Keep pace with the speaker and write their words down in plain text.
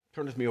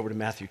Turn with me over to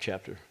Matthew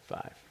chapter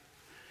 5.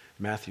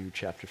 Matthew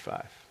chapter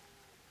 5.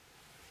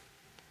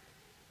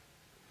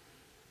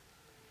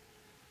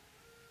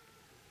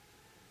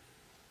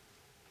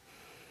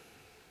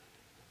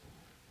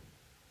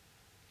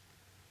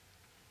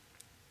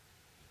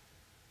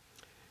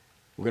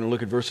 We're going to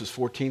look at verses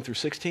 14 through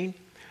 16.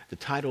 The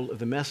title of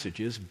the message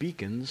is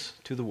Beacons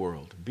to the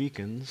World.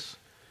 Beacons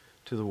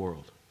to the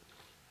World.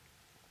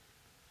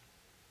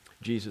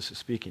 Jesus is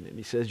speaking, and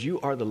he says,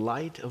 "You are the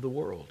light of the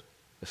world.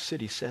 A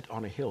city set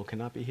on a hill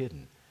cannot be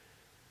hidden.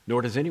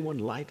 Nor does anyone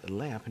light a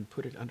lamp and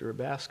put it under a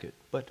basket,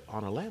 but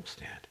on a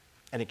lampstand,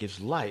 and it gives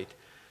light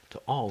to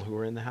all who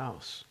are in the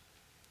house.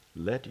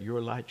 Let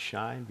your light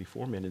shine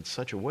before men in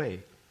such a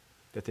way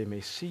that they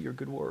may see your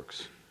good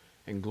works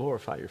and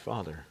glorify your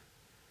Father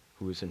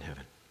who is in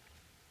heaven."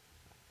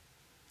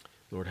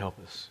 Lord, help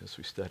us as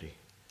we study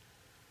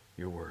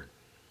your word.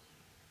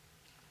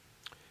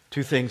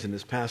 Two things in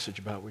this passage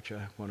about which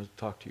I want to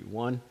talk to you.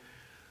 One,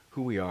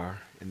 who we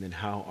are, and then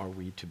how are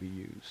we to be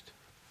used.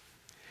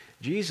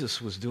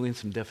 Jesus was doing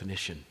some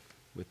definition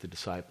with the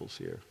disciples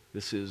here.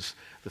 This is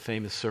the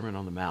famous Sermon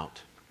on the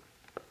Mount,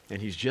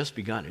 and he's just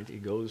begun it. He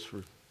goes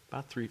for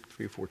about three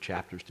or four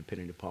chapters,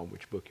 depending upon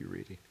which book you're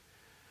reading.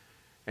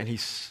 And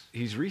he's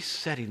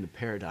resetting the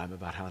paradigm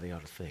about how they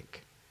ought to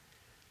think,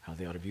 how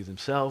they ought to view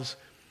themselves,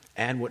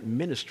 and what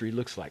ministry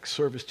looks like,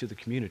 service to the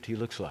community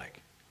looks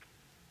like.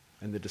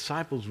 And the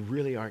disciples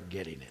really aren't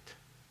getting it.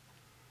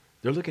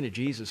 They're looking at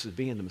Jesus as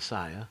being the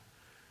Messiah,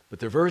 but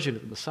their version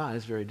of the Messiah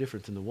is very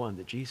different than the one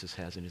that Jesus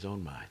has in his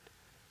own mind.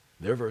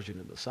 Their version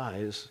of the Messiah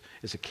is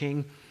a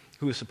king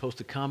who is supposed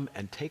to come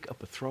and take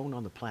up a throne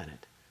on the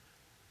planet,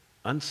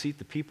 unseat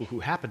the people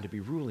who happen to be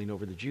ruling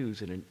over the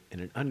Jews in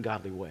an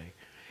ungodly way,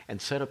 and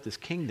set up this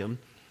kingdom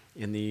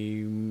in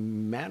the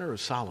manner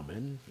of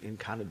Solomon, in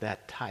kind of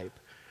that type,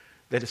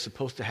 that is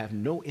supposed to have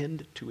no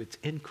end to its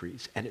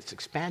increase, and its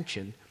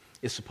expansion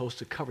is supposed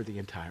to cover the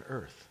entire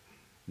earth.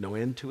 No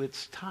end to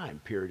its time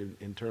period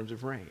in terms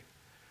of reign.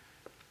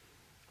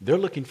 They're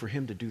looking for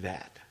him to do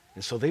that.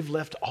 And so they've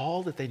left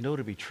all that they know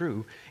to be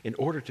true in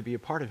order to be a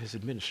part of his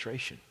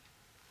administration.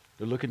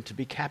 They're looking to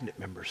be cabinet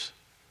members.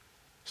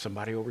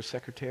 Somebody over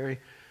Secretary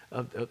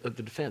of the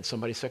Defense,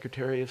 somebody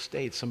Secretary of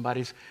State,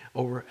 somebody's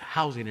over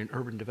housing and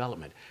urban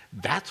development.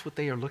 That's what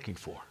they are looking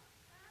for.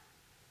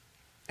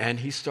 And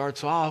he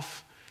starts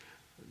off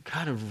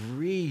kind of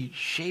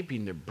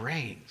reshaping their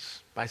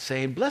brains by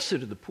saying, "Blessed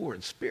are the poor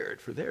in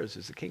spirit, for theirs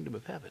is the kingdom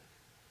of heaven."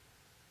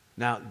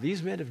 Now,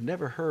 these men have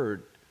never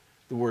heard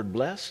the word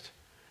blessed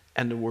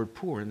and the word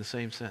poor in the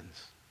same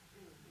sentence.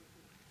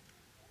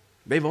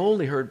 They've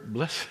only heard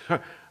blessed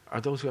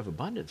are those who have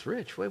abundance,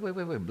 rich. Wait,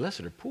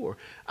 blessed are poor.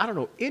 I don't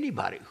know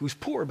anybody who's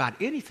poor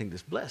about anything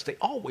that's blessed. They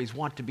always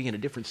want to be in a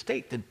different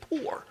state than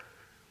poor.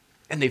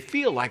 And they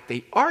feel like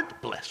they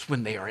aren't blessed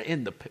when they are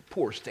in the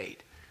poor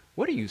state.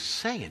 What are you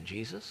saying,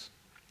 Jesus?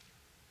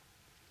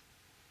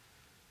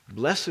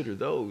 Blessed are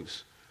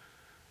those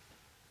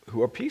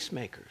who are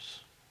peacemakers,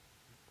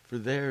 for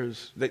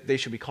theirs, they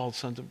should be called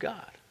sons of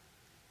God.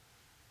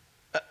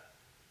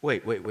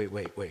 Wait.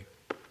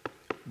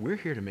 We're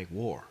here to make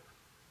war.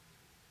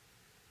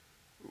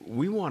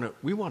 We want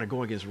to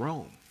go against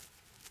Rome.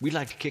 We'd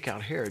like to kick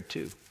out Herod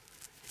too.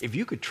 If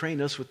you could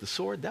train us with the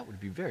sword, that would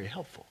be very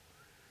helpful.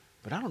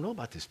 But I don't know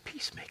about this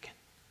peacemaking.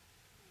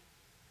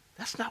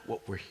 That's not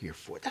what we're here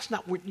for. That's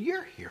not what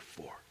you're here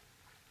for.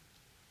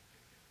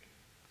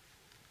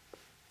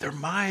 Their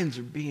minds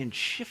are being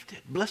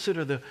shifted. Blessed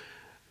are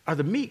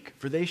the meek,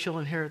 for they shall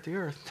inherit the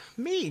earth.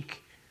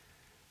 Meek?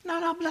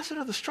 No, blessed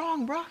are the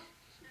strong, bro.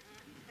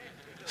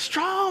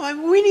 Strong? I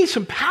mean, we need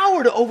some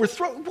power to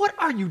overthrow. What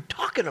are you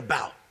talking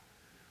about?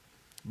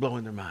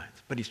 Blowing their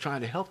minds. But he's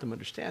trying to help them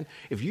understand,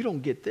 if you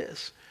don't get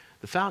this,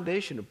 the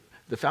foundation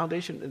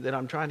that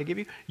I'm trying to give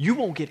you, you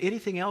won't get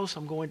anything else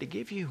I'm going to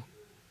give you.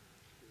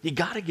 You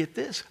got to get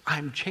this.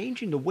 I'm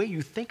changing the way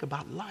you think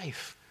about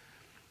life.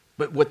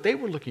 But what they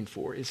were looking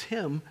for is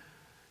him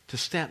to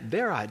stamp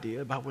their idea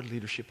about what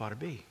leadership ought to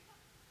be.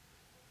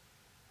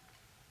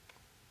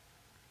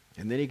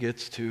 And then he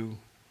gets to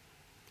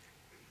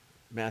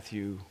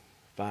Matthew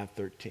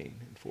 5:13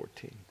 and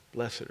 14.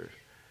 Blessed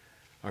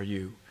are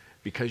you,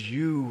 because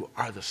you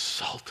are the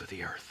salt of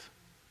the earth.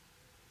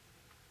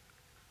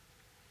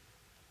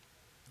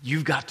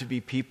 You've got to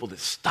be people that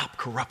stop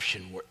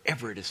corruption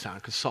wherever it is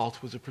found, because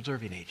salt was a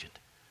preserving agent.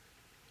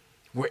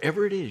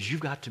 Wherever it is,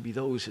 you've got to be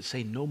those that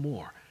say, "No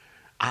more.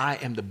 I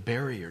am the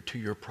barrier to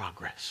your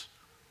progress."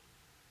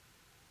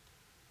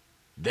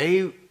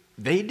 They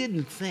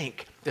didn't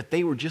think that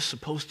they were just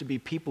supposed to be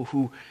people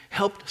who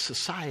helped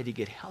society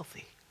get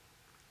healthy.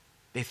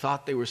 They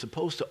thought they were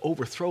supposed to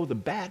overthrow the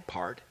bad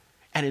part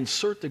and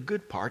insert the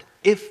good part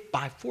if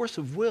by force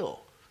of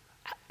will.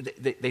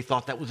 They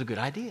thought that was a good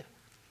idea.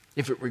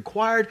 If it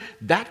required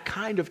that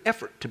kind of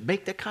effort to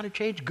make that kind of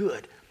change,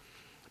 good.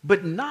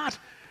 But not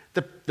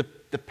the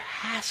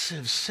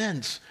passive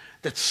sense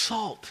that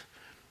salt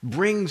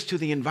brings to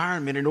the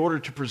environment in order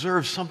to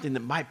preserve something that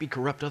might be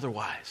corrupt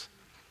otherwise.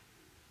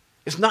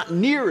 It's not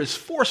near as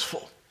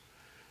forceful.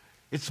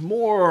 It's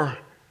more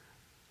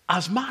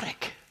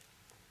osmotic.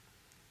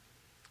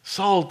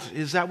 Salt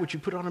is that what you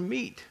put on a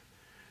meat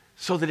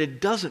so that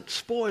it doesn't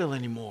spoil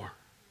anymore.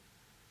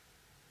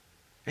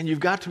 And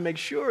you've got to make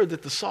sure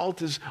that the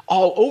salt is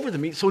all over the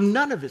meat so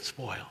none of it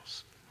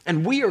spoils.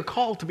 And we are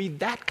called to be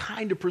that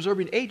kind of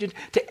preserving agent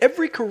to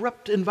every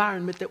corrupt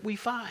environment that we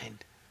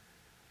find.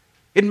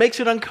 It makes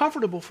it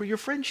uncomfortable for your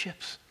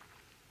friendships.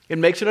 It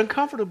makes it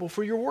uncomfortable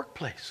for your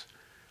workplace.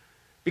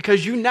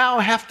 Because you now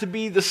have to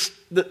be the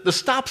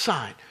stop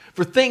sign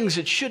for things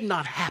that should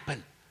not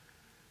happen.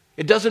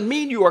 It doesn't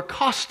mean you are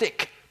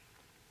caustic.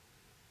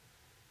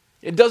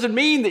 It doesn't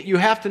mean that you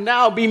have to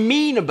now be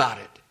mean about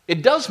it.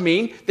 It does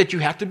mean that you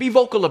have to be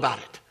vocal about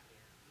it.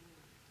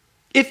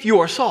 If you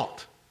are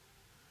salt.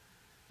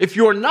 If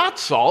you're not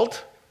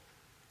salt,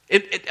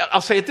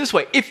 I'll say it this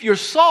way. If your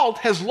salt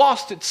has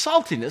lost its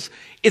saltiness,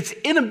 its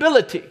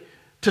inability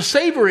to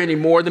savor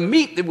anymore the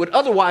meat that would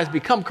otherwise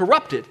become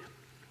corrupted,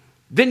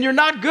 then you're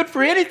not good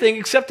for anything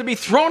except to be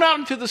thrown out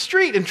into the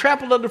street and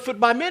trampled underfoot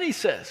by men, he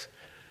says.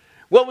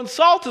 Well, when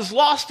salt has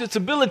lost its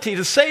ability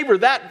to savor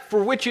that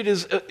for which it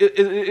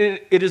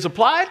is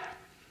applied,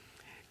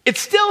 it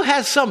still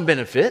has some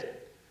benefit.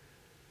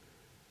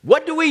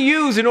 What do we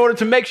use in order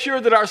to make sure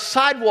that our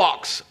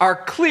sidewalks are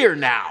clear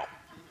now?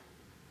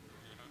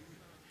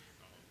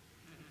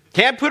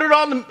 Can't put it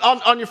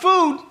on your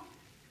food,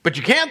 but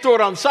you can throw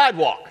it on the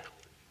sidewalk.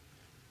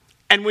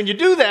 And when you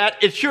do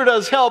that, it sure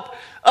does help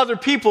other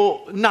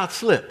people not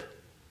slip.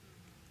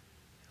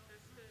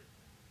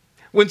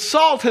 When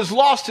salt has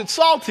lost its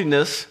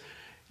saltiness,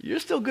 you're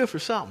still good for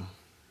something.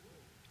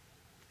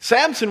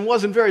 Samson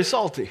wasn't very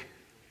salty.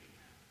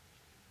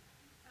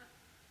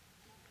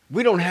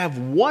 We don't have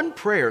one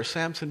prayer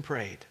Samson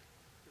prayed.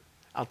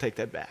 I'll take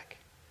that back.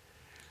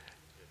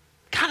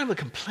 Kind of a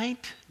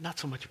complaint, not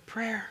so much a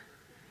prayer.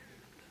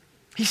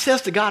 He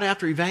says to God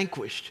after he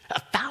vanquished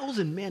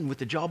 1,000 men with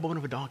the jawbone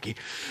of a donkey,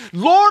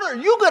 Lord, are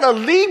you going to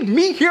leave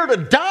me here to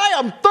die?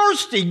 I'm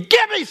thirsty.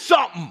 Give me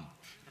something.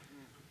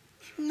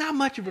 Not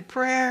much of a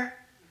prayer.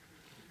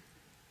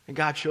 And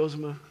God shows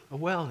him a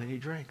well and he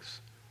drinks.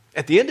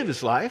 At the end of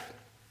his life,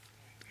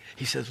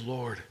 he says,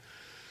 Lord,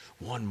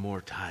 one more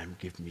time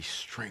give me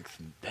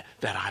strength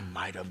that I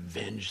might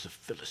avenge the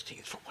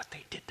Philistines for what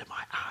they did to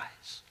my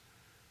eyes.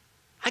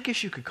 I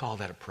guess you could call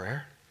that a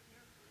prayer.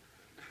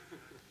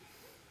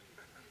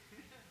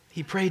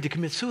 He prayed to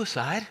commit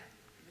suicide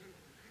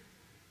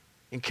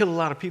and kill a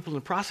lot of people in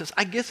the process,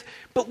 I guess,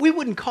 but we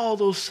wouldn't call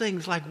those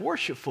things like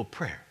worshipful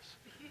prayers.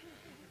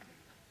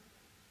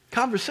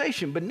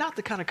 Conversation, but not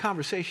the kind of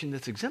conversation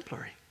that's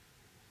exemplary.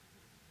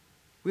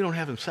 We don't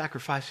have him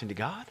sacrificing to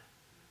God.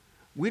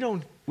 We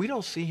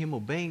don't see him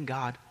obeying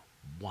God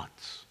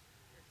once.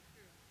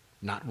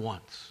 Not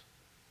once.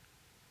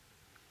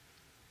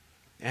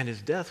 And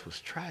his death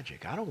was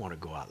tragic. I don't want to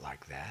go out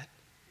like that.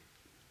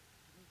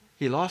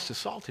 He lost his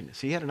saltiness.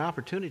 He had an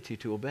opportunity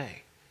to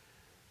obey,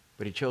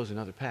 but he chose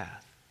another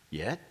path.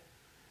 Yet,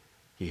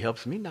 he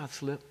helps me not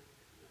slip.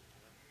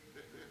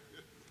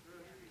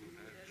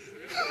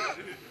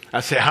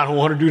 I say, I don't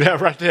want to do that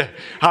right there.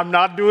 I'm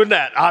not doing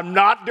that.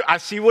 I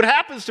see what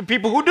happens to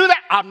people who do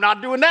that. I'm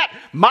not doing that.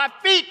 My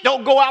feet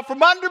don't go out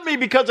from under me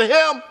because of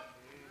him.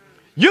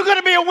 You're going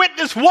to be a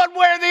witness one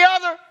way or the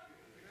other.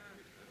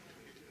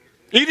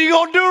 Either you're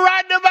going to do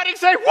right and everybody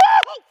say,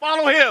 woo,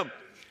 follow him.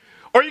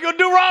 Or you're going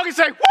to do wrong and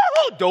say,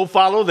 woo, don't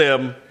follow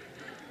them.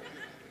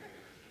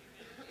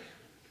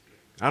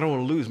 I don't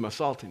want to lose my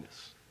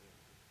saltiness.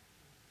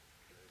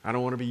 I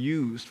don't want to be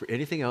used for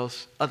anything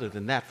else other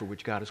than that for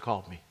which God has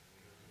called me.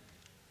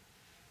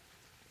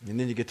 And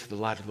then you get to the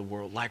light of the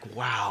world. Like,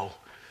 wow,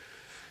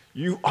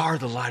 you are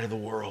the light of the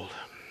world.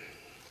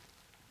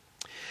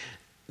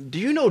 Do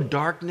you know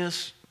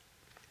darkness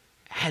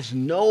has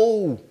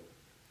no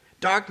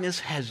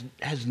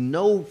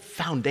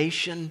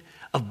foundation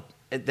of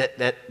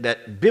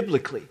that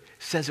biblically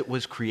says it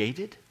was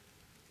created?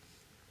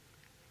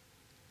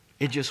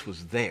 It just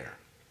was there.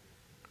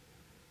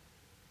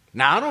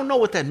 Now, I don't know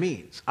what that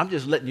means. I'm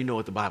just letting you know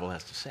what the Bible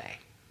has to say.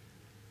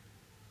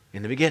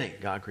 In the beginning,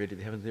 God created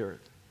the heavens and the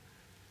earth.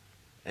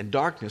 And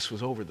darkness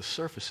was over the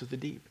surface of the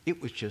deep.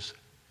 It was just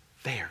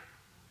there.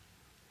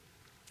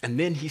 And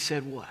then he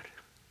said what?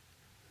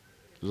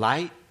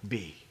 Light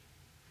be.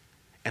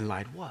 And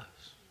light was.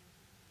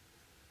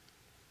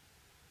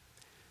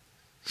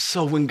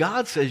 So when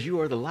God says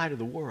you are the light of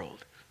the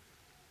world,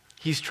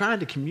 he's trying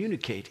to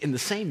communicate in the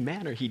same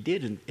manner he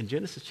did in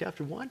Genesis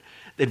chapter 1,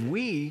 that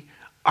we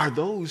are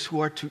those who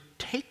are to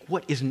take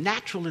what is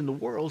natural in the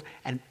world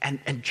and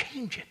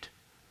change it.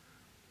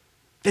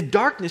 The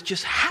darkness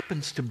just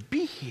happens to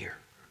be here.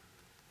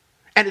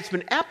 And it's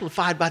been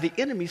amplified by the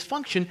enemy's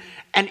function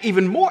and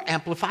even more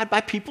amplified by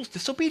people's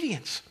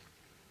disobedience.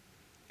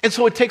 And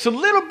so it takes a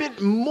little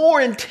bit more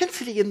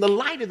intensity in the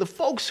light of the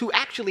folks who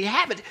actually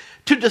have it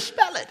to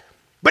dispel it.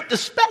 But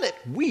dispel it,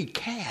 we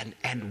can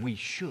and we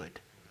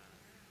should.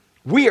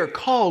 We are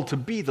called to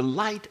be the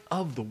light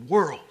of the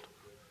world.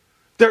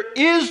 There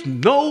is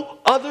no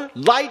other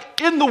light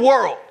in the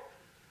world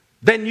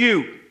than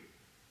you,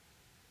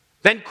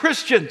 than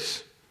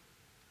Christians.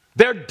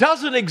 There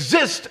doesn't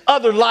exist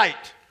other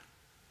light.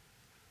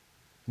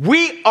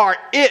 We are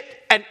it.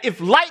 And if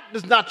light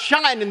does not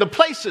shine in the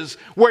places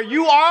where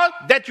you are,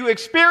 that you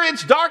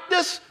experience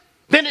darkness,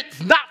 then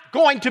it's not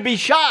going to be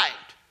shined.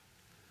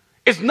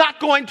 It's not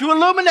going to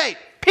illuminate.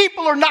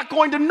 People are not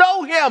going to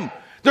know him.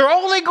 They're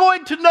only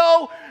going to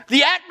know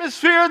the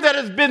atmosphere that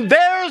has been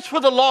theirs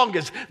for the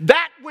longest,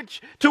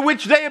 to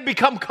which they have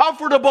become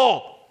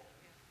comfortable.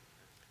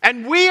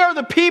 And we are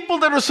the people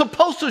that are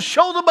supposed to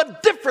show them a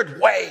different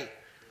way.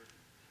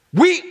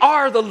 We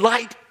are the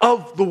light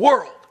of the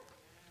world.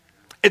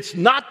 It's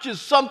not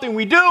just something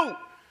we do.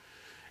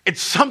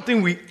 It's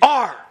something we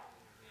are.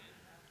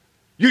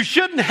 You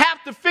shouldn't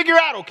have to figure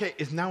out, okay,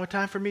 is now a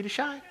time for me to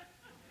shine?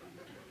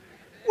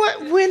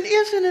 When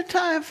isn't it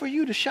time for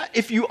you to shine?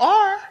 If you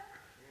are,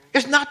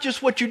 it's not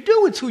just what you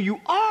do, it's who you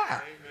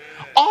are.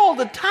 All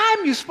the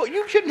time you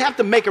shouldn't have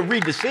to make a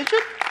redecision.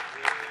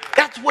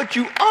 That's what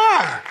you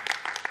are.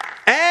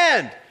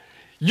 And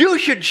you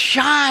should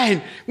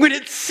shine when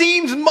it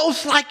seems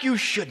most like you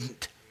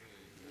shouldn't.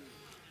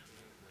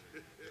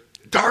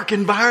 Dark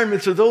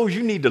environments are those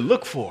you need to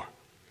look for.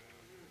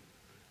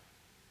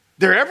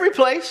 They're every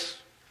place,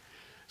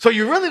 so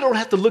you really don't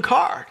have to look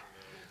hard,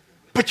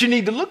 but you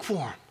need to look for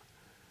them.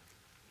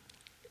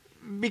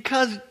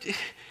 Because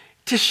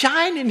to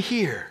shine in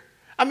here,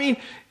 I mean,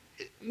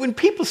 when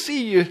people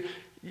see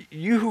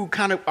you who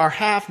kind of are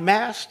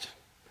half-masked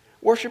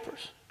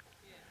worshipers,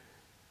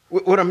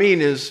 what I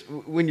mean is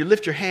when you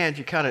lift your hands,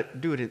 you kind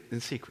of do it in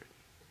secret.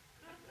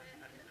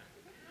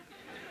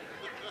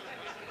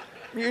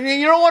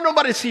 You don't want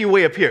nobody to see you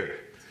way up here.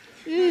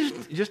 You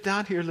just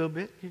down here a little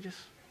bit. You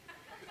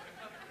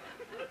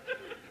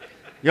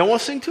don't want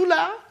to sing too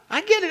loud.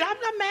 I get it. I'm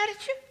not mad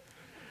at you.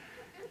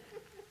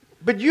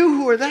 But you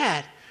who are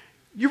that,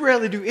 you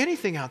rarely do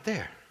anything out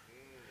there.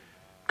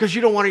 Because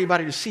you don't want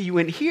anybody to see you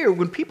in here.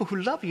 When people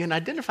who love you and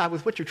identify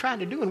with what you're trying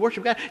to do and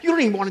worship God, you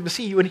don't even want them to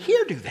see you in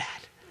here do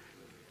that.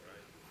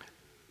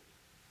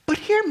 But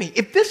hear me.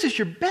 If this is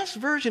your best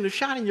version of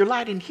shining your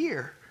light in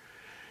here,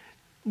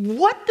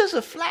 what does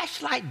a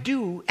flashlight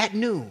do at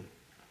noon?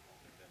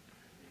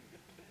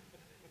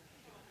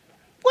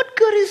 What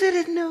good is it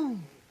at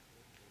noon?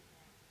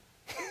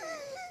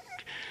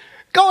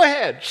 Go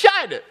ahead,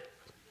 shine it.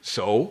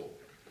 So?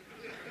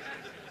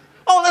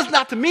 Oh, that's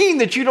not to mean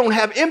that you don't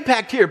have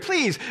impact here.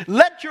 Please,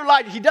 let your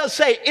light, he does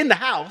say in the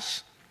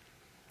house.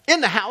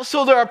 In the house.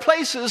 So there are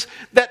places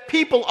that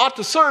people ought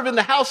to serve in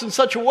the house in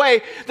such a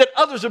way that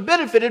others are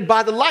benefited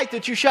by the light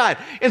that you shine.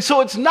 And so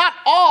it's not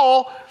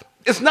all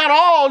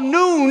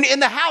noon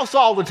in the house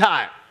all the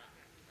time.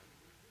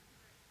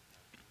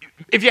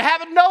 If you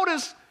haven't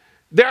noticed,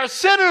 there are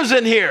sinners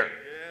in here.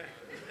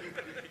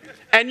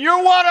 And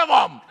you're one of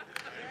them.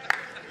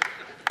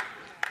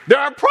 There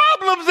are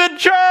problems in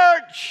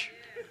church.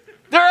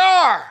 There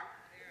are.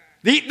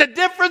 The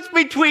difference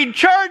between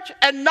church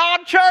and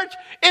non-church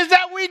is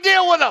that we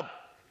deal with them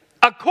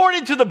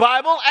according to the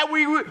Bible, and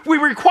we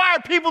require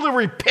people to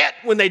repent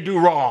when they do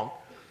wrong.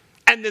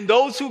 And then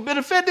those who've been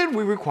offended,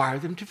 we require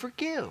them to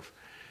forgive.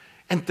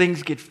 And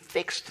things get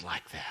fixed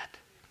like that.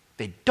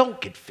 They don't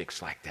get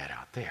fixed like that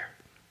out there.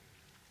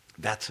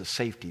 That's a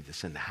safety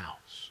that's in the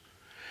house.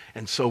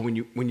 And so when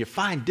you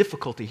find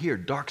difficulty here,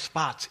 dark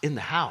spots in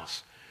the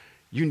house,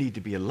 you need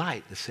to be a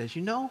light that says,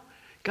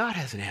 God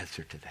has an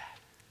answer to that.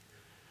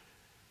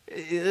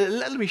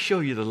 Let me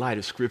show you the light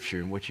of Scripture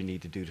and what you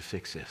need to do to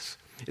fix this.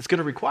 It's going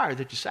to require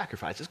that you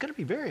sacrifice. It's going to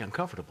be very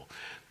uncomfortable.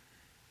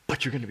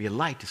 But you're going to be a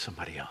light to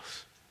somebody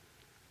else.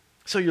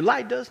 So your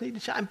light does need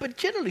to shine. But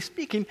generally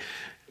speaking,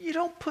 you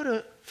don't put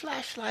a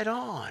flashlight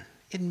on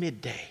in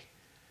midday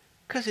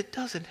because it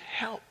doesn't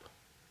help.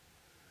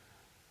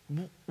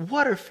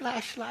 What are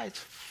flashlights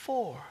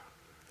for?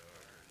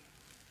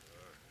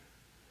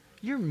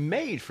 You're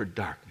made for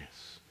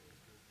darkness.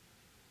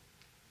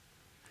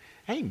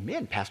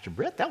 Amen, Pastor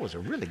Brett. That was a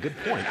really good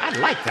point. I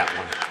like that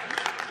one.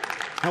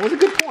 That was a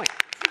good point.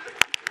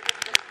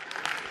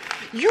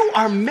 You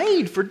are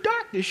made for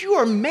darkness. You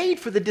are made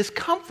for the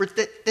discomfort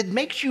that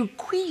makes you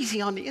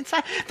queasy on the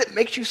inside, that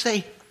makes you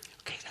say,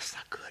 okay, that's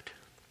not good.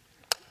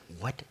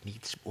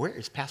 Where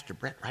is Pastor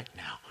Brett right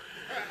now?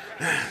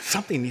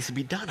 Something needs to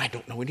be done. I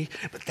don't know any,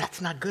 but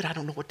that's not good. I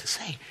don't know what to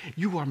say.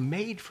 You are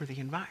made for the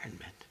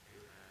environment.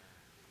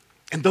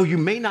 And though you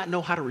may not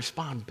know how to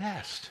respond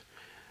best,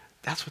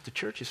 that's what the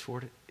church is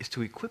for, is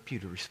to equip you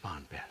to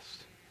respond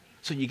best.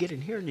 So you get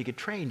in here and you get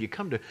trained. You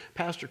come to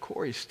Pastor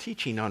Corey's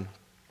teaching and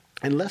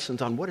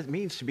lessons on what it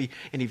means to be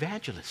an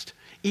evangelist.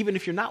 Even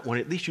if you're not one,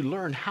 at least you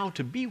learn how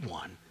to be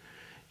one.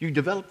 You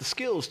develop the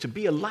skills to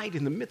be a light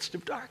in the midst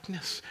of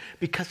darkness,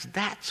 because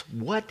that's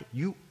what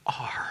you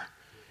are.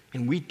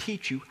 And we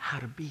teach you how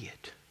to be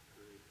it.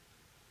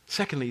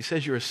 Secondly, he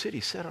says you're a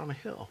city set on a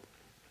hill.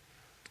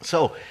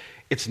 So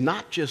it's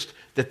not just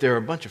that there are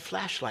a bunch of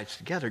flashlights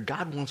together.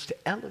 God wants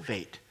to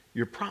elevate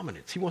your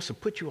prominence. He wants to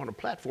put you on a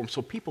platform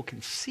so people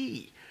can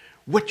see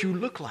what you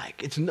look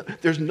like.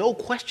 There's no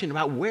question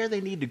about where they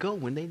need to go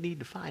when they need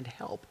to find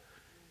help.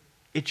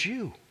 It's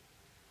you.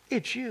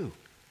 It's you.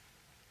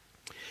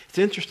 It's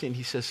interesting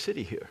he says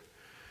city here.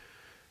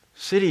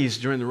 Cities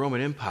during the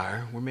Roman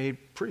Empire were made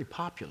pretty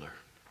popular.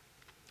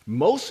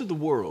 Most of the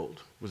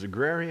world was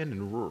agrarian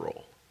and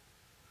rural.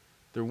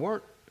 There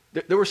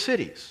were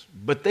cities,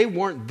 but they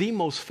weren't the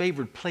most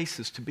favored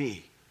places to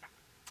be.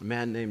 A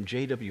man named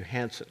J.W.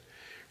 Hansen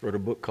wrote a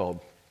book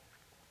called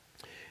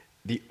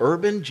The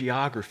Urban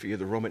Geography of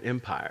the Roman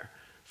Empire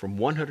from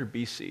 100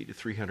 BC to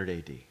 300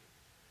 AD.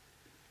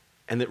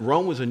 And that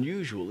Rome was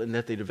unusual in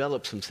that they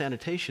developed some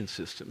sanitation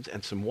systems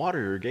and some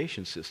water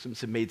irrigation systems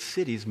that made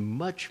cities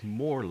much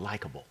more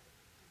likable.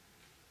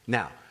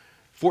 Now,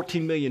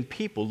 14 million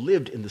people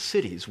lived in the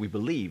cities, we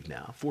believe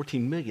now.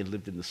 14 million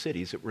lived in the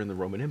cities that were in the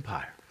Roman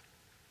Empire.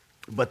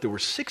 But there were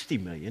 60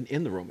 million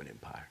in the Roman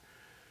Empire.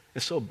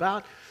 And so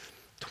about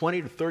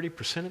 20 to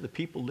 30% of the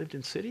people lived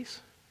in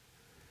cities,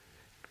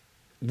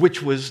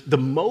 which was the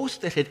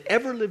most that had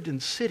ever lived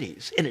in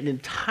cities in an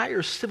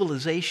entire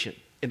civilization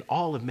in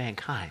all of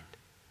mankind.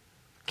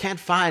 Can't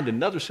find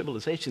another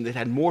civilization that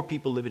had more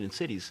people living in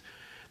cities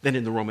than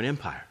in the Roman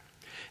Empire.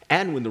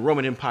 And when the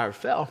Roman Empire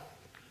fell,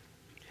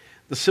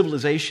 the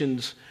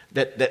civilizations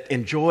that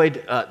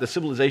enjoyed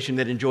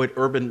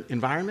urban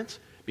environments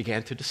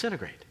began to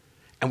disintegrate.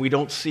 And we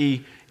don't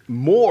see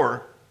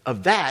more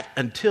of that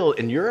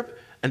in Europe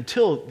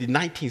until the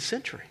 19th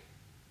century.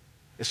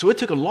 And so it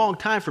took a long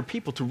time for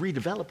people to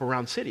redevelop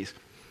around cities.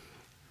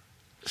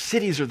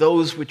 Cities are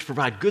those which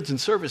provide goods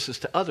and services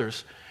to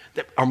others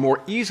that are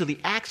more easily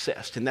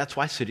accessed, and that's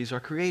why cities are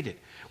created.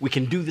 We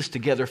can do this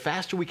together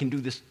faster. We can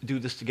do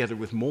this together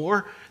with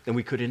more than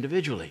we could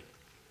individually.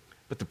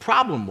 But the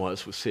problem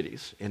was with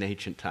cities in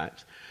ancient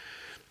times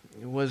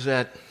was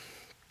that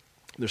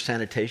their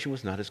sanitation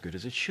was not as good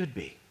as it should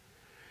be.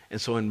 And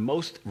so in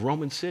most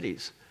Roman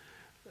cities,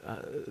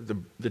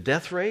 the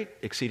death rate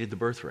exceeded the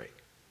birth rate.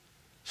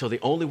 So the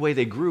only way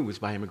they grew was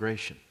by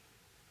immigration.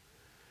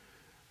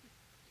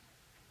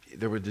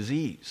 There were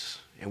disease,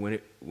 and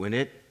when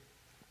it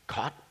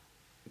caught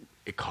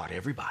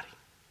everybody.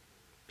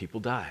 People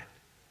died.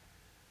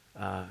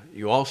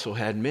 You also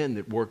had men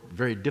that worked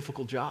very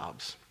difficult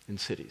jobs in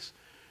cities,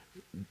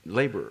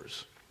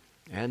 laborers,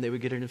 and they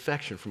would get an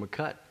infection from a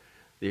cut.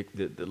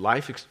 The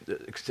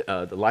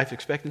life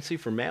expectancy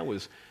for a man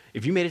was,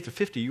 if you made it to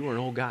 50, you were an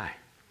old guy.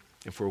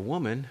 And for a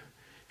woman,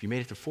 if you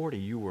made it to 40,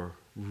 you were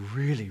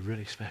really,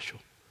 really special.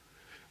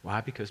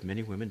 Why? Because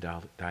many women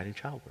died in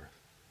childbirth.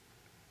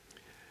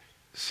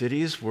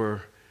 Cities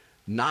were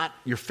not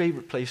your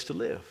favorite place to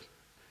live.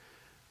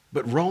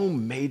 But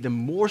Rome made them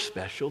more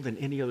special than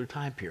any other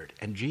time period.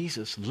 And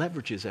Jesus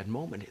leverages that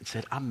moment and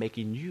said, I'm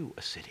making you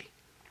a city.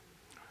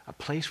 A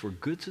place where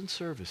goods and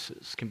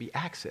services can be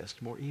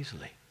accessed more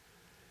easily.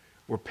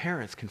 Where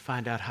parents can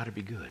find out how to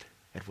be good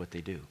at what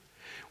they do.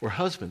 Where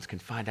husbands can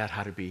find out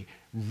how to be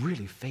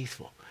really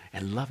faithful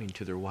and loving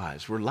to their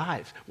wives. Where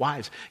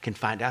wives can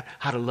find out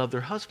how to love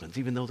their husbands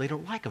even though they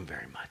don't like them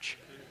very much.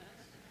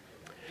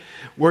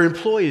 Where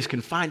employees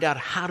can find out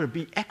how to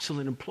be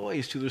excellent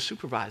employees to their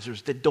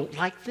supervisors that don't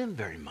like them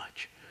very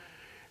much.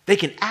 They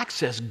can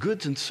access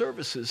goods and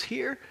services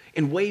here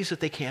in ways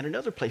that they can in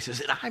other places.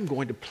 And I'm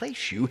going to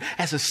place you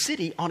as a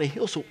city on a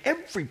hill so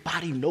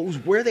everybody knows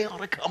where they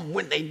ought to come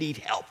when they need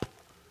help.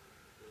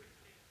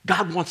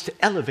 God wants to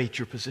elevate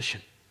your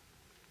position,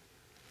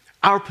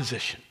 our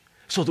position,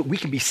 so that we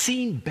can be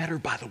seen better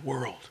by the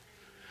world.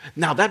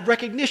 Now, that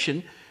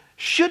recognition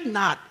should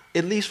not,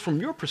 at least from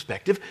your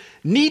perspective,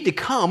 need to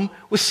come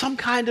with some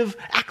kind of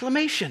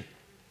acclamation.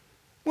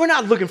 We're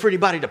not looking for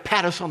anybody to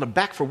pat us on the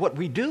back for what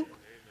we do.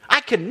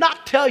 I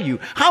cannot tell you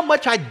how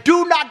much I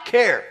do not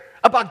care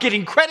about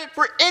getting credit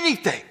for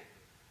anything.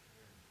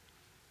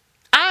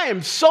 I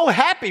am so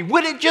happy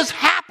when it just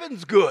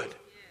happens good.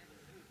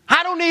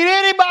 I don't need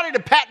anybody to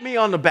pat me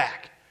on the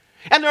back.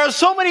 And there are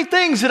so many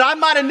things that I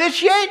might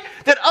initiate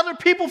that other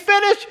people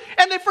finish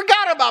and they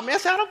forgot about me. I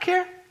said, I don't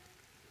care.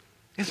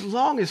 As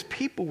long as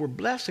people were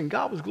blessed and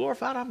God was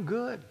glorified, I'm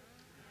good.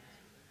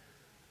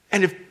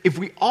 And if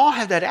we all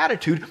have that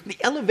attitude, the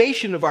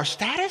elevation of our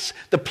status,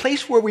 the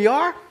place where we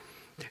are,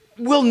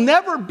 will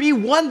never be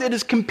one that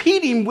is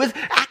competing with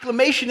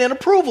acclamation and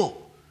approval.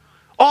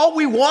 All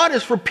we want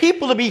is for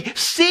people to be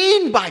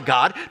seen by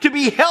God, to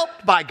be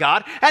helped by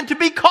God, and to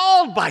be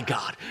called by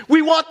God.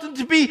 We want them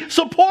to be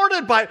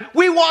supported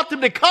we want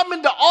them to come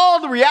into all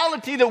the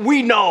reality that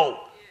we know.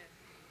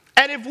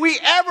 And if we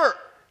ever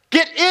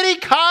get any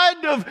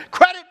kind of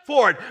credit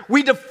for it,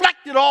 we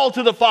deflect it all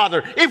to the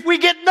Father. If we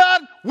get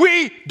none,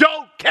 we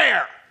don't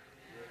care.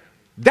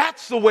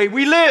 That's the way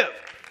we live.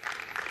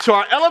 So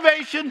our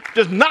elevation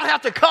does not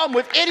have to come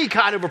with any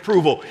kind of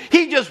approval.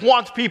 He just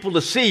wants people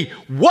to see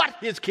what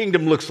his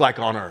kingdom looks like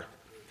on earth.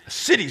 A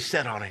city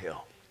set on a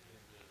hill.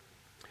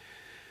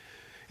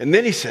 And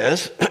then he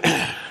says,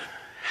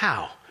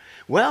 how?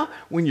 Well,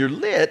 when you're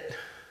lit,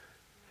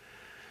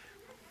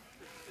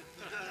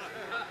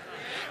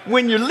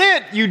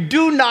 you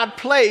do not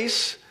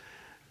place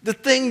the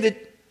thing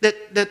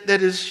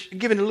that is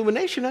given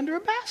illumination under a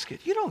basket.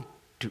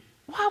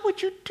 Why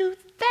would you do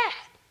that?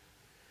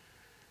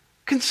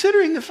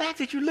 Considering the fact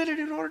that you lit it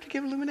in order to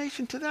give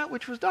illumination to that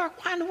which was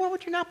dark, why in the world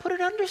would you not put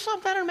it under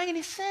something? That doesn't make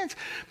any sense.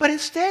 But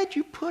instead,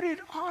 you put it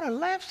on a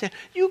lampstand.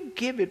 You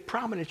give it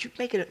prominence. You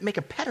make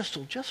a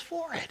pedestal just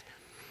for it.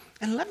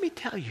 And let me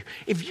tell you,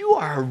 if you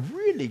are a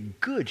really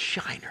good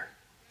shiner,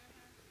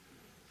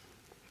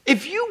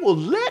 if you will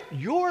let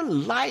your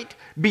light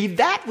be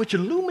that which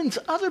illumines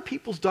other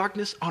people's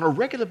darkness on a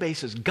regular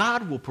basis,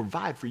 God will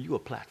provide for you a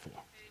platform.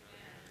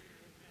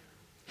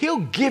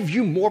 He'll give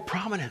you more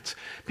prominence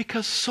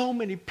because so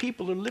many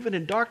people are living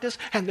in darkness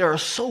and there are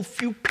so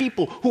few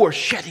people who are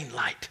shedding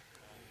light.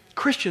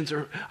 Christians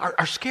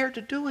are scared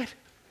to do it.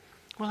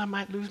 Well, I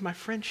might lose my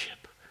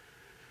friendship.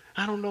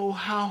 I don't know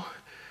how.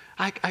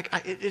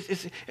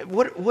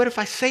 What if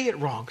I say it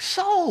wrong?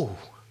 So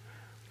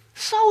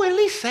at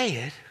least say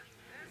it.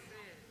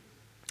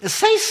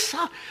 Say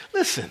so.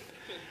 Listen,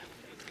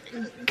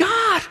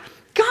 God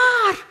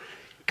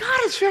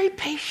is very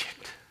patient.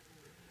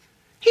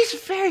 He's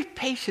very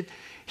patient.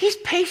 He's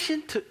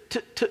patient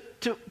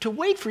to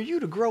wait for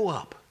you to grow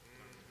up.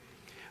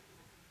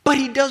 But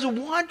he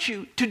doesn't want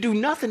you to do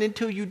nothing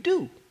until you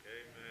do.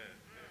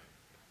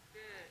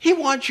 He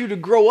wants you to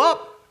grow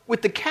up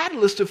with the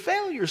catalyst of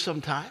failure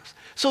sometimes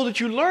so that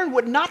you learn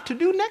what not to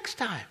do next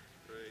time.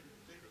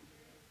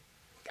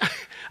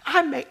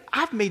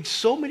 I've made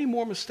so many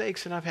more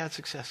mistakes than I've had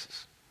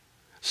successes.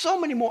 So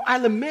many more. I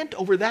lament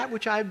over that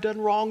which I've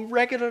done wrong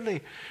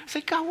regularly. I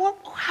say, God,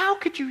 how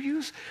could you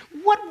use,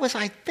 what was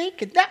I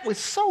thinking? That was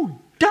so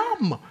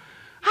dumb.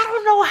 I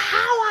don't know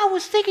how I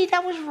was thinking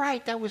that was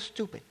right. That was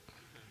stupid.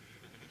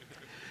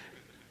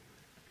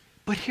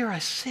 But here I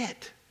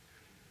sit.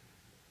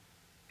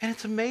 And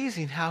it's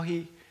amazing how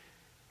he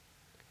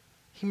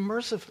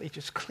mercifully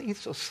just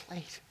cleans those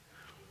slate.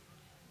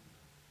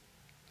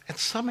 And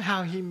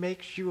somehow he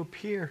makes you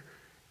appear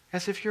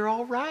as if you're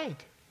all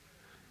right.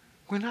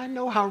 When I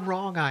know how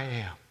wrong I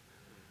am.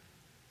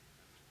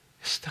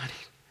 It's stunning.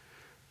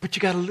 But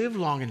you got to live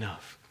long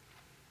enough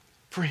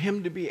for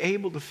him to be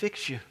able to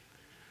fix you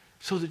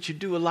so that you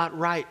do a lot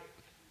right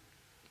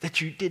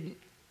that you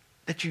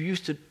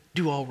used to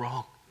do all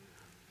wrong.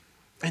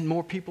 And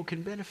more people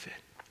can benefit.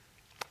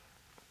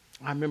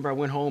 I remember I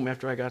went home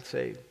after I got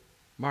saved,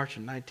 March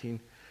of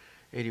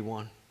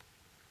 1981.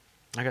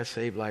 I got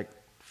saved like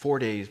 4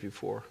 days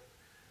before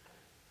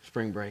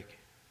spring break.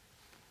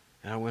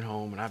 And I went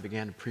home and I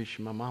began to preach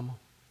to my mama.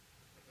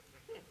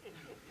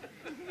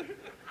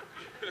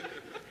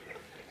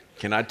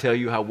 Can I tell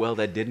you how well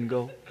that didn't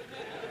go?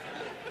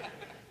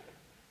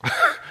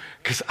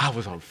 Because I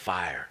was on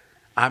fire.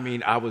 I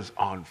mean, I was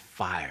on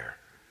fire.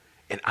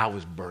 And I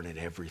was burning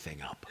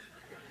everything up.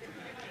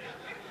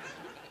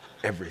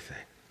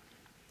 Everything.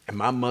 And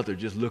my mother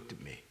just looked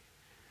at me.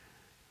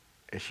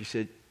 And she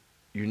said,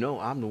 you know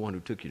I'm the one who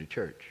took you to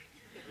church.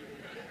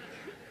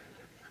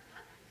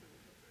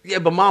 Yeah,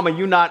 but Mama,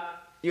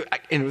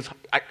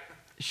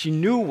 she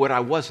knew what I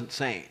wasn't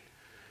saying,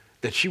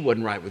 that she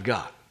wasn't right with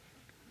God.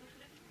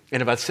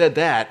 And if I said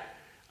that,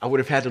 I would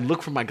have had to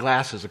look for my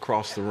glasses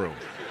across the room.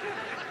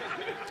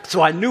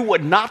 So I knew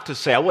what not to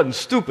say. I wasn't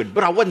stupid,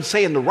 but I wasn't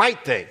saying the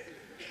right thing.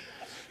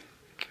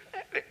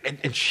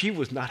 And she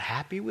was not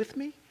happy with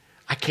me.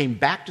 I came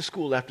back to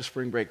school after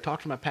spring break,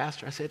 talked to my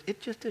pastor. I said,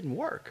 it just didn't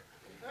work.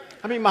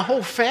 I mean, my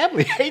whole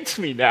family hates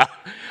me now.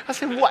 I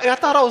said, what? I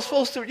thought I was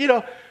supposed to,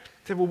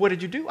 I said, well, what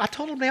did you do? I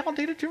told them they all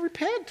needed to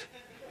repent.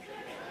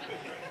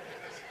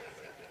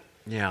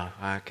 Yeah,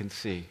 I can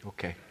see.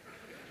 Okay.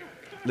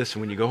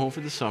 Listen, when you go home for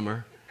the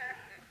summer,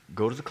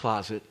 go to the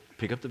closet,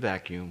 pick up the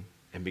vacuum,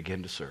 and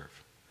begin to serve.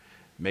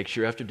 Make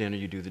sure after dinner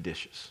you do the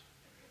dishes.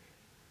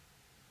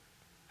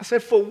 I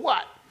said, for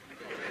what?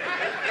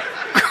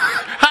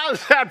 How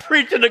is that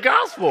preaching the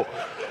gospel?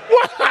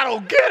 What? I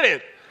don't get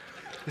it.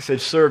 He said,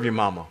 serve your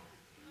mama.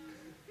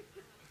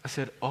 I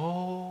said,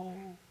 oh,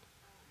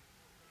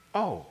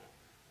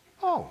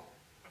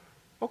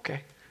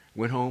 okay.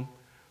 Went home.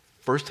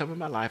 First time in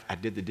my life, I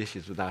did the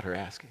dishes without her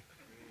asking.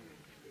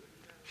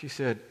 She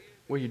said,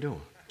 what are you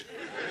doing?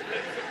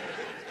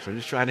 So I'm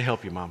just trying to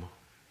help you, Mama.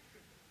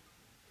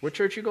 What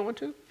church you going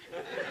to?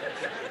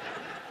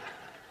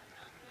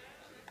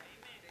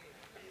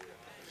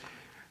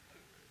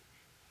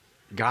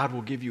 God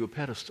will give you a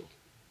pedestal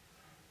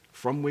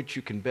from which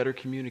you can better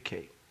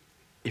communicate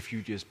if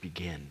you just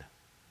begin.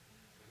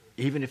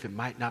 Even if it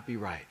might not be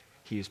right,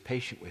 he is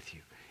patient with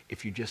you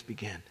if you just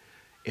begin.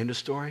 End of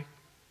story.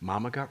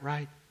 Mama got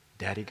right.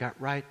 Daddy got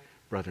right.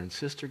 Brother and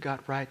sister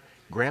got right.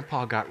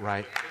 Grandpa got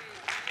right.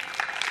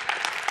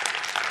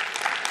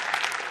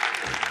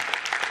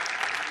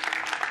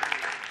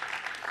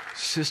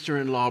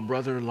 Sister-in-law,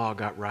 brother-in-law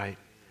got right.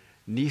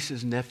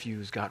 Nieces,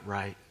 nephews got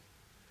right.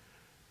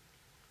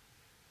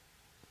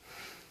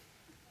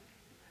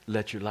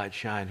 Let your light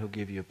shine. He'll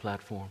give you a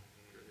platform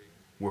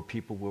where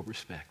people will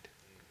respect.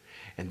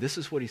 And this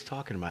is what he's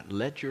talking about.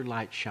 Let your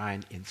light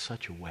shine in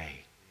such a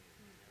way.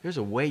 There's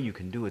a way you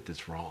can do it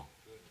that's wrong.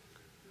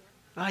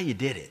 You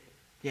did it.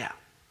 Yeah.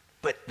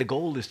 But the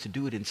goal is to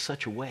do it in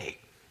such a way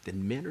that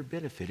men are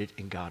benefited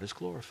and God is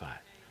glorified.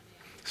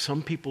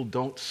 Some people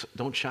don't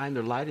shine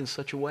their light in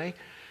such a way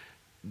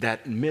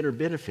that men are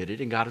benefited,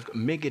 and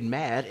men get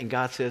mad, and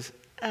God says,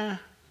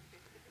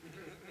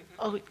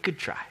 good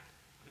try.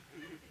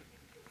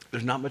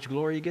 There's not much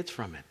glory he gets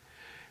from it.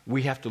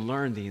 We have to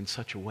learn thee in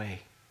such a way.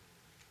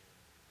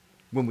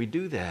 When we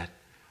do that,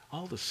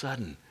 all of a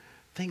sudden,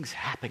 things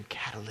happen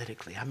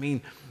catalytically. I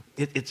mean,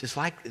 it's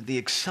like the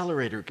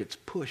accelerator gets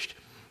pushed,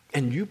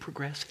 and you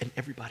progress, and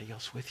everybody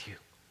else with you.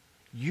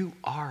 You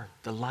are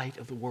the light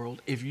of the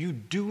world. If you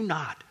do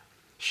not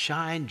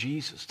shine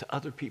Jesus to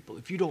other people,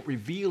 if you don't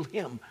reveal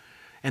him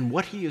and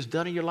what he has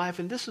done in your life,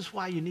 and this is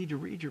why you need to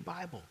read your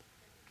Bible,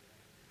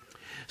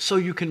 so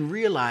you can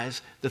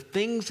realize the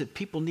things that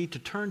people need to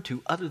turn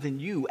to other than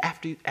you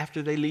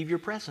after they leave your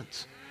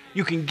presence.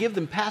 You can give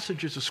them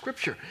passages of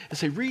Scripture and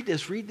say, read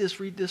this, read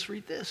this, read this,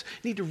 read this.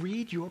 You need to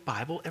read your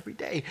Bible every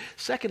day.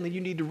 Secondly, you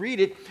need to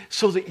read it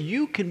so that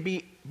you can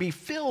be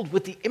filled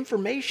with the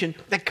information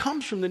that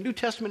comes from the New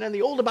Testament and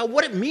the Old about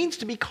what it means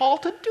to be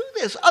called to do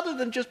this, other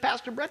than just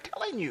Pastor Brett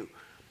telling you.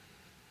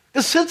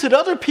 The sense that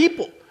other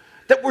people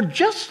that were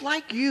just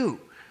like you,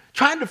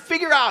 trying to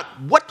figure out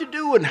what to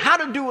do and how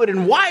to do it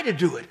and why to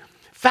do it,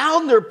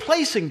 found their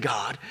place in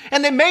God,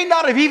 and they may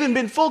not have even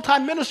been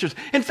full-time ministers.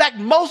 In fact,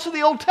 most of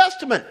the Old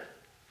Testament,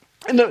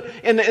 in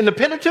the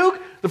Pentateuch,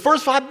 the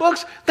first 5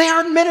 books, they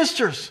aren't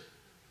ministers.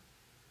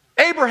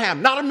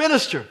 Abraham, not a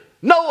minister.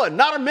 Noah,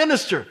 not a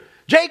minister.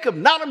 Jacob,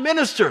 not a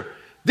minister.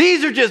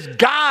 These are just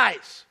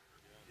guys,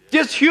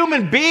 just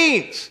human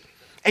beings.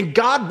 And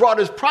God brought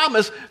his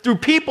promise through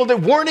people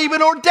that weren't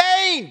even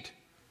ordained.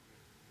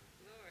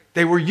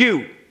 They were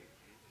you,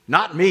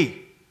 not me.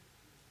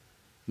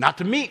 Not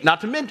to mean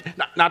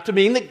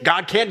that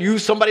God can't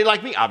use somebody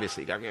like me,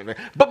 obviously.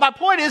 But my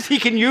point is, he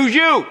can use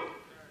you.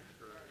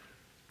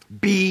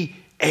 Be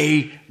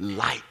a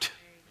light.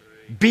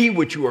 Be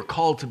what you are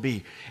called to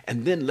be.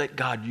 And then let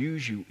God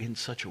use you in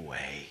such a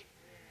way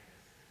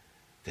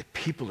that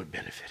people are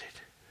benefited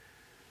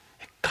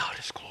and God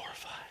is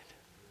glorified.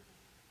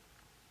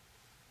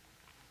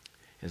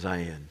 As I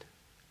end,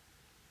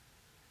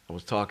 I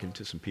was talking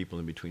to some people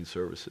in between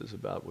services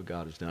about what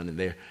God has done, and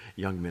they're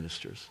young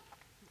ministers.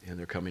 And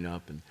they're coming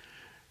up, and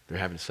they're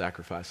having to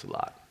sacrifice a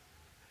lot.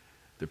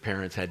 Their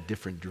parents had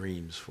different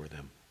dreams for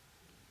them.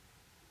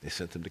 They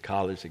sent them to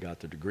college, they got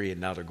their degree,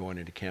 and now they're going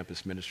into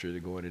campus ministry, they're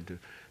going into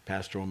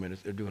pastoral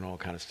ministry, they're doing all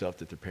kind of stuff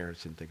that their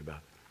parents didn't think about.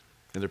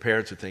 And their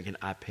parents are thinking,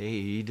 I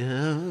paid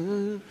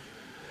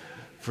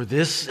for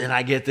this, and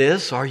I get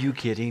this? Are you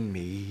kidding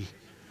me?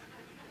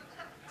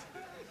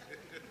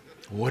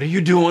 What are you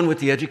doing with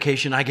the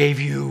education I gave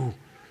you?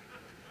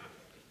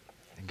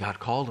 And God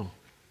called them.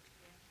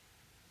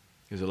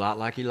 He was a lot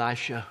like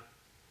Elisha.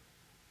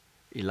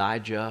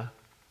 Elijah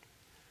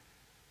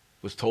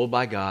was told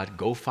by God,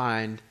 go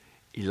find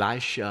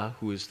Elisha,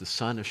 who is the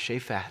son of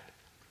Shaphat,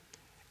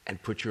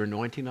 and put your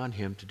anointing on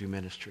him to do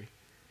ministry.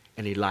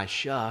 And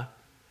Elisha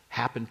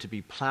happened to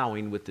be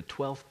plowing with the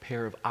 12th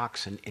pair of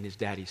oxen in his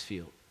daddy's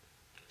field,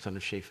 son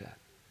of Shaphat.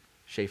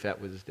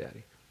 Shaphat was his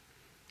daddy.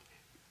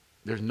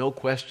 There's no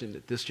question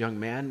that this young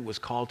man was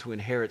called to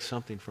inherit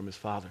something from his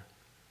father.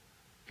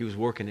 He was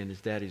working in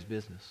his daddy's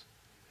business.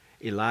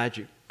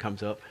 Elijah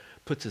comes up,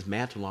 puts his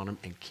mantle on him,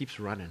 and keeps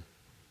running.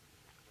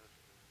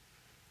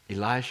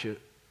 Elisha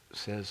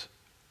says,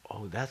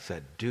 oh, that's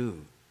that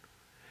dude.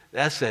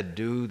 That's that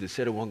dude that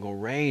said it wasn't going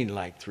to rain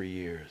like 3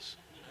 years.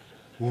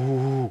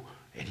 Ooh.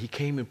 And he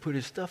came and put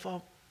his stuff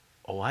up.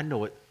 Oh, I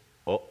know it.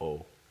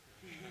 Uh-oh.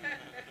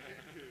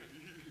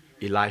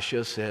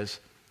 Elisha says,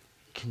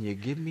 can you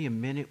give me a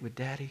minute with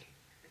Daddy?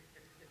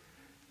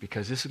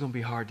 Because this is going to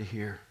be hard to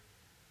hear.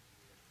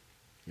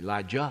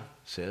 Elijah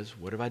says,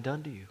 what have I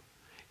done to you?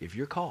 If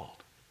you're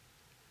called,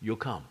 you'll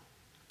come.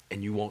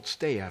 And you won't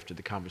stay after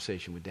the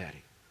conversation with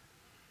Daddy.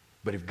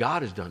 But if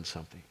God has done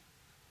something,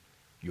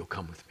 you'll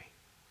come with me.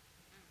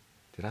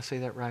 Did I say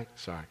that right?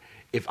 Sorry.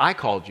 If I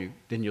called you,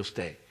 then you'll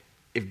stay.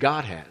 If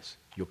God has,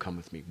 you'll come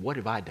with me. What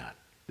have I done?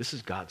 This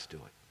is God's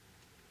doing.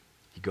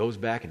 He goes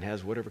back and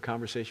has whatever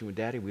conversation with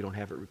Daddy. We don't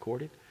have it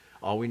recorded.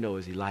 All we know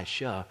is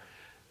Elisha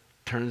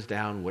turns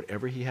down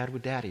whatever he had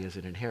with Daddy as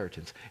an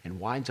inheritance and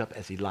winds up,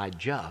 as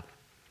Elijah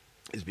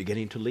is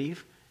beginning to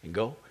leave and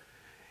go,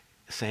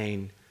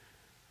 saying,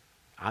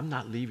 I'm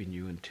not leaving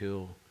you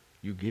until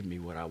you give me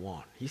what I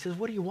want. He says,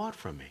 what do you want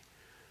from me?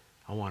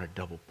 I want a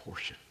double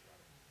portion.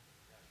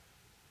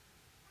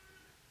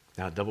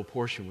 Now, a double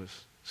portion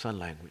was son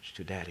language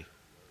to Daddy.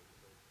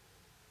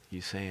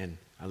 He's saying,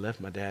 I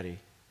left my daddy.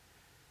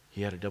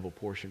 He had a double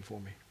portion for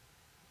me.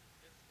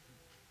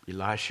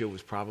 Elisha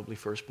was probably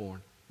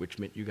firstborn, which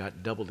meant you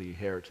got double the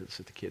inheritance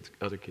that the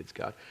other kids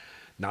got.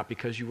 Not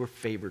because you were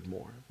favored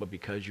more, but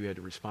because you had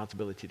the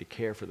responsibility to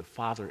care for the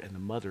father and the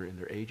mother in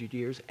their aged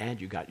years, and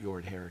you got your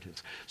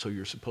inheritance. So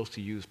you're supposed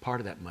to use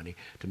part of that money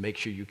to make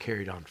sure you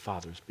carried on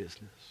father's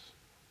business,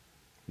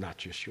 not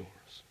just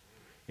yours.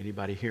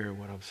 Anybody hearing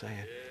what I'm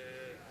saying?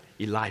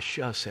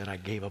 Elisha said, I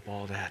gave up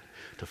all that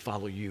to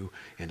follow you,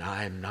 and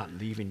I am not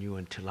leaving you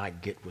until I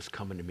get what's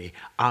coming to me.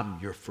 I'm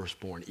your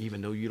firstborn.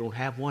 Even though you don't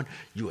have one,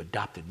 you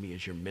adopted me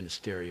as your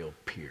ministerial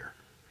peer.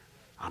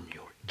 I'm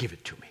yours. Give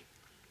it to me.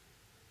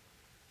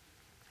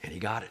 And he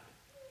got it.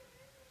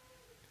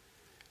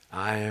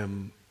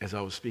 As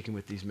I was speaking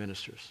with these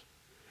ministers,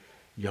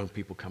 young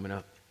people coming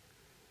up,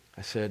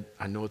 I said,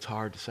 I know it's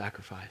hard to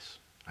sacrifice.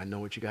 I know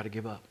what you got to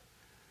give up.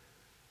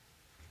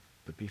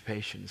 But be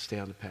patient and stay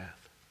on the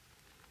path.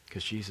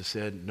 Because Jesus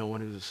said, no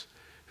one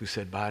who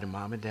said bye to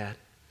mom and dad,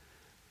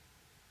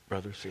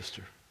 brother,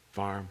 sister,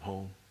 farm,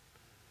 home,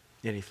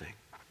 anything,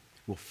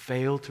 will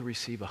fail to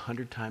receive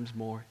 100 times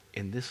more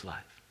in this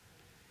life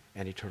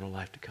and eternal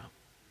life to come.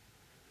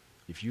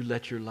 If you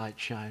let your light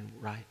shine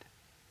right,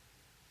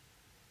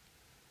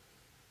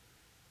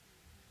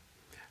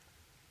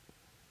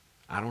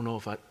 I don't know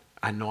if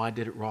I know I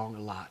did it wrong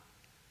a lot,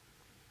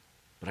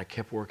 but I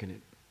kept working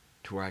it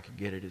to where I could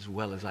get it as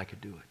well as I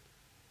could do it.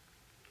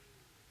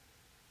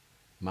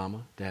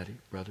 Mama, daddy,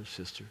 brother,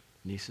 sister,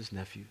 nieces,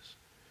 nephews,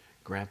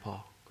 grandpa,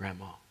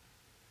 grandma,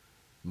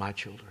 my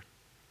children,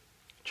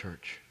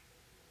 church,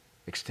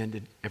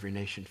 extended every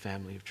nation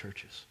family of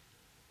churches.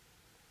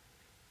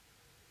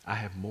 I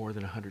have more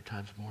than 100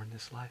 times more in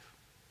this life.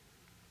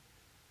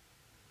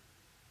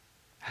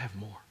 I have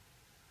more.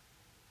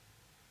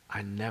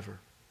 I never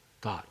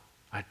thought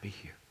I'd be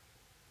here.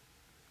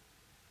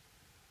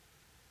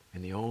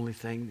 And the only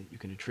thing that you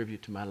can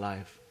attribute to my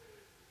life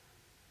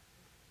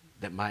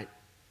that might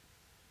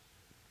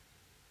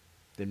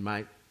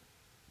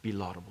be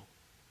laudable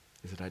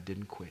is that I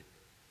didn't quit.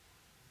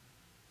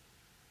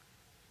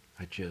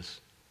 I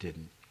just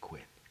didn't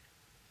quit.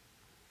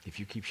 If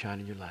you keep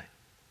shining your light,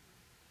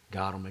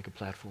 God will make a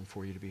platform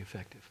for you to be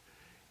effective,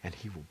 and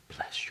he will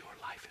bless your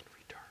life in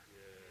return.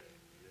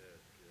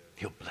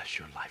 He'll bless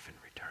your life in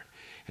return.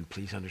 And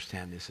please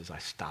understand this as I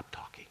stop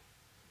talking.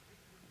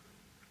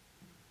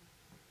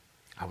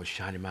 I was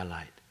shining my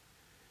light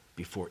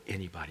before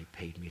anybody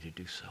paid me to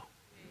do so.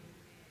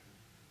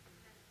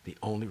 The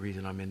only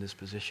reason I'm in this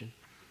position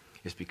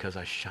is because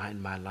I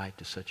shined my light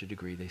to such a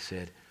degree they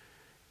said,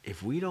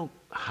 if we don't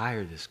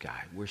hire this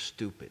guy, we're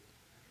stupid.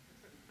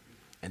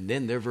 And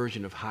then their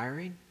version of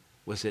hiring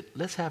was that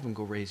let's have him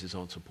go raise his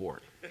own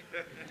support.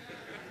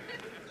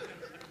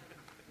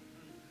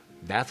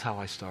 That's how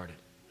I started.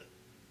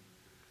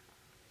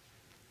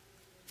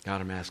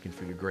 God, I'm asking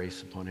for your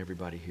grace upon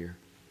everybody here.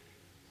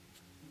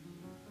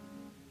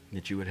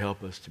 That you would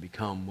help us to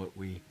become what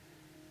we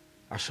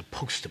are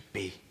supposed to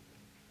be,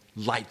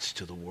 lights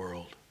to the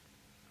world.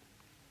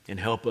 And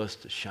help us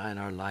to shine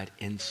our light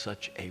in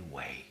such a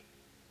way